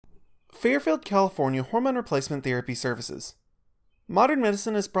Fairfield, California Hormone Replacement Therapy Services. Modern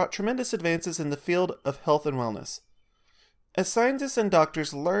medicine has brought tremendous advances in the field of health and wellness. As scientists and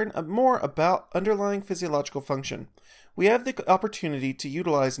doctors learn more about underlying physiological function, we have the opportunity to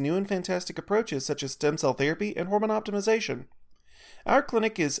utilize new and fantastic approaches such as stem cell therapy and hormone optimization. Our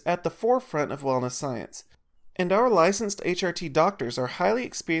clinic is at the forefront of wellness science, and our licensed HRT doctors are highly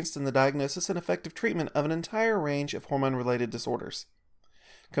experienced in the diagnosis and effective treatment of an entire range of hormone-related disorders.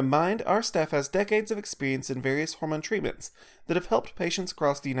 Combined, our staff has decades of experience in various hormone treatments that have helped patients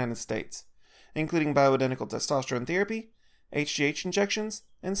across the United States, including bioidentical testosterone therapy, HGH injections,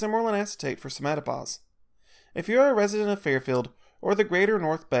 and simorelin acetate for somatopause. If you are a resident of Fairfield or the greater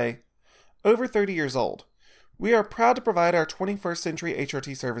North Bay, over 30 years old, we are proud to provide our 21st century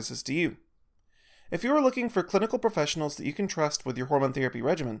HRT services to you. If you are looking for clinical professionals that you can trust with your hormone therapy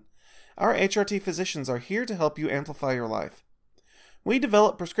regimen, our HRT physicians are here to help you amplify your life. We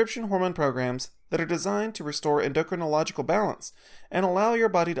develop prescription hormone programs that are designed to restore endocrinological balance and allow your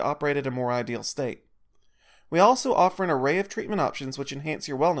body to operate at a more ideal state. We also offer an array of treatment options which enhance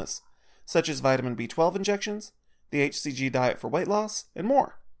your wellness, such as vitamin B12 injections, the HCG diet for weight loss, and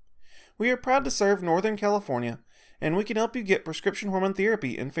more. We are proud to serve Northern California, and we can help you get prescription hormone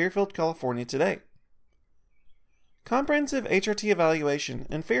therapy in Fairfield, California today. Comprehensive HRT evaluation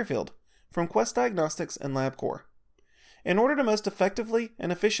in Fairfield from Quest Diagnostics and LabCorp. In order to most effectively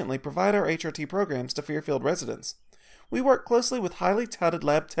and efficiently provide our HRT programs to Fairfield residents, we work closely with highly touted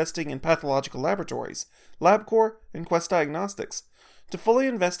lab testing and pathological laboratories, LabCorp and Quest Diagnostics, to fully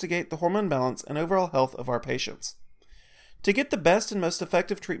investigate the hormone balance and overall health of our patients. To get the best and most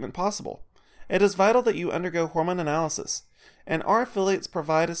effective treatment possible, it is vital that you undergo hormone analysis, and our affiliates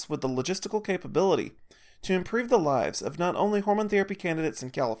provide us with the logistical capability to improve the lives of not only hormone therapy candidates in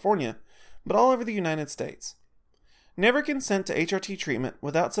California, but all over the United States. Never consent to HRT treatment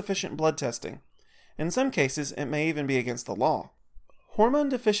without sufficient blood testing. In some cases, it may even be against the law. Hormone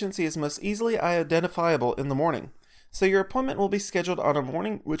deficiency is most easily identifiable in the morning, so your appointment will be scheduled on a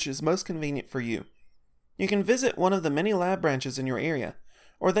morning which is most convenient for you. You can visit one of the many lab branches in your area,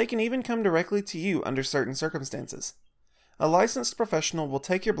 or they can even come directly to you under certain circumstances. A licensed professional will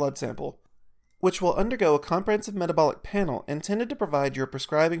take your blood sample, which will undergo a comprehensive metabolic panel intended to provide your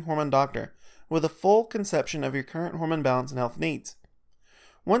prescribing hormone doctor with a full conception of your current hormone balance and health needs.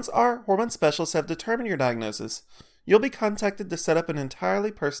 Once our hormone specialists have determined your diagnosis, you'll be contacted to set up an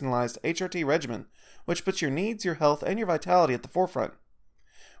entirely personalized HRT regimen, which puts your needs, your health, and your vitality at the forefront.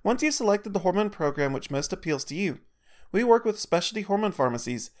 Once you've selected the hormone program which most appeals to you, we work with specialty hormone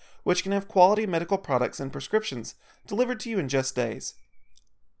pharmacies, which can have quality medical products and prescriptions delivered to you in just days.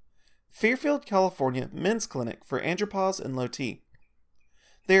 Fairfield, California Men's Clinic for Andropause and Low T.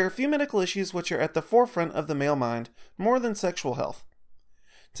 There are a few medical issues which are at the forefront of the male mind more than sexual health.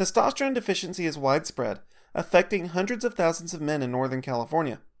 Testosterone deficiency is widespread, affecting hundreds of thousands of men in Northern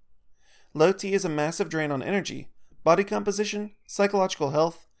California. Low T is a massive drain on energy, body composition, psychological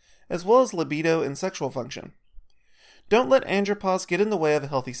health, as well as libido and sexual function. Don't let andropause get in the way of a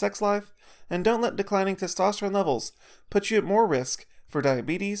healthy sex life, and don't let declining testosterone levels put you at more risk for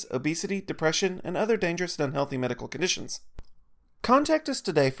diabetes, obesity, depression, and other dangerous and unhealthy medical conditions. Contact us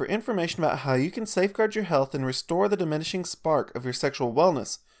today for information about how you can safeguard your health and restore the diminishing spark of your sexual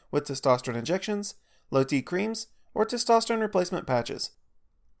wellness with testosterone injections, low T creams, or testosterone replacement patches.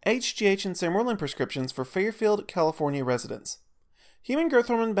 HGH and simorelin prescriptions for Fairfield, California residents. Human growth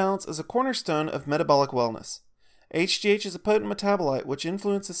hormone balance is a cornerstone of metabolic wellness. HGH is a potent metabolite which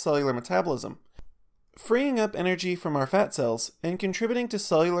influences cellular metabolism, freeing up energy from our fat cells and contributing to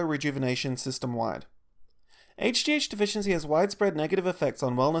cellular rejuvenation system-wide. HGH deficiency has widespread negative effects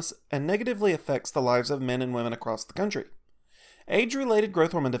on wellness and negatively affects the lives of men and women across the country. Age-related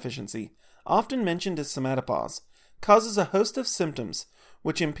growth hormone deficiency, often mentioned as somatopause, causes a host of symptoms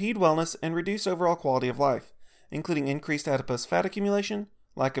which impede wellness and reduce overall quality of life, including increased adipose fat accumulation,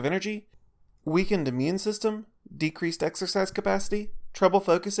 lack of energy, weakened immune system, decreased exercise capacity, trouble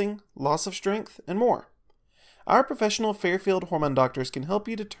focusing, loss of strength, and more. Our professional Fairfield hormone doctors can help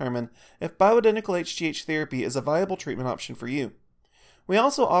you determine if bioidentical HGH therapy is a viable treatment option for you. We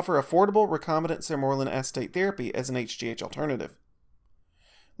also offer affordable recombinant simorelin acetate therapy as an HGH alternative.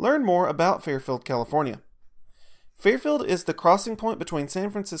 Learn more about Fairfield, California. Fairfield is the crossing point between San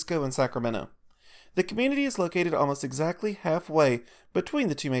Francisco and Sacramento. The community is located almost exactly halfway between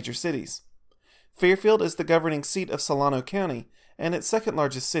the two major cities. Fairfield is the governing seat of Solano County and its second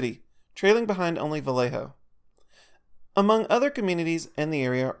largest city, trailing behind only Vallejo. Among other communities in the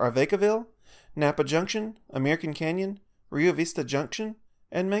area are Vacaville, Napa Junction, American Canyon, Rio Vista Junction,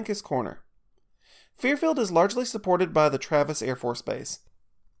 and Mancos Corner. Fairfield is largely supported by the Travis Air Force Base.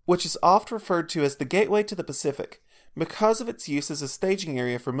 which is oft referred to as the gateway to the Pacific because of its use as a staging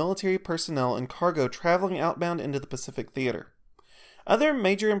area for military personnel and cargo traveling outbound into the Pacific Theater. Other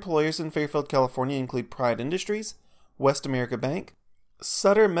major employers in Fairfield, California include Pride Industries, West America Bank,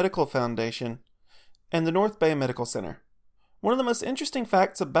 Sutter Medical Foundation, and the North Bay Medical Center. One of the most interesting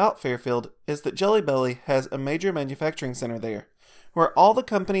facts about Fairfield is that Jelly Belly has a major manufacturing center there, where all the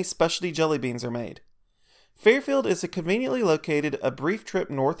company's specialty jelly beans are made. Fairfield is conveniently located a brief trip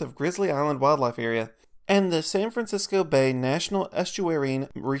north of Grizzly Island Wildlife Area and the San Francisco Bay National Estuarine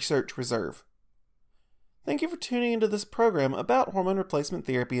Research Reserve. Thank you for tuning into this program about hormone replacement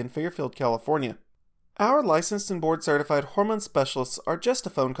therapy in Fairfield, California. Our licensed and board-certified hormone specialists are just a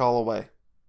phone call away.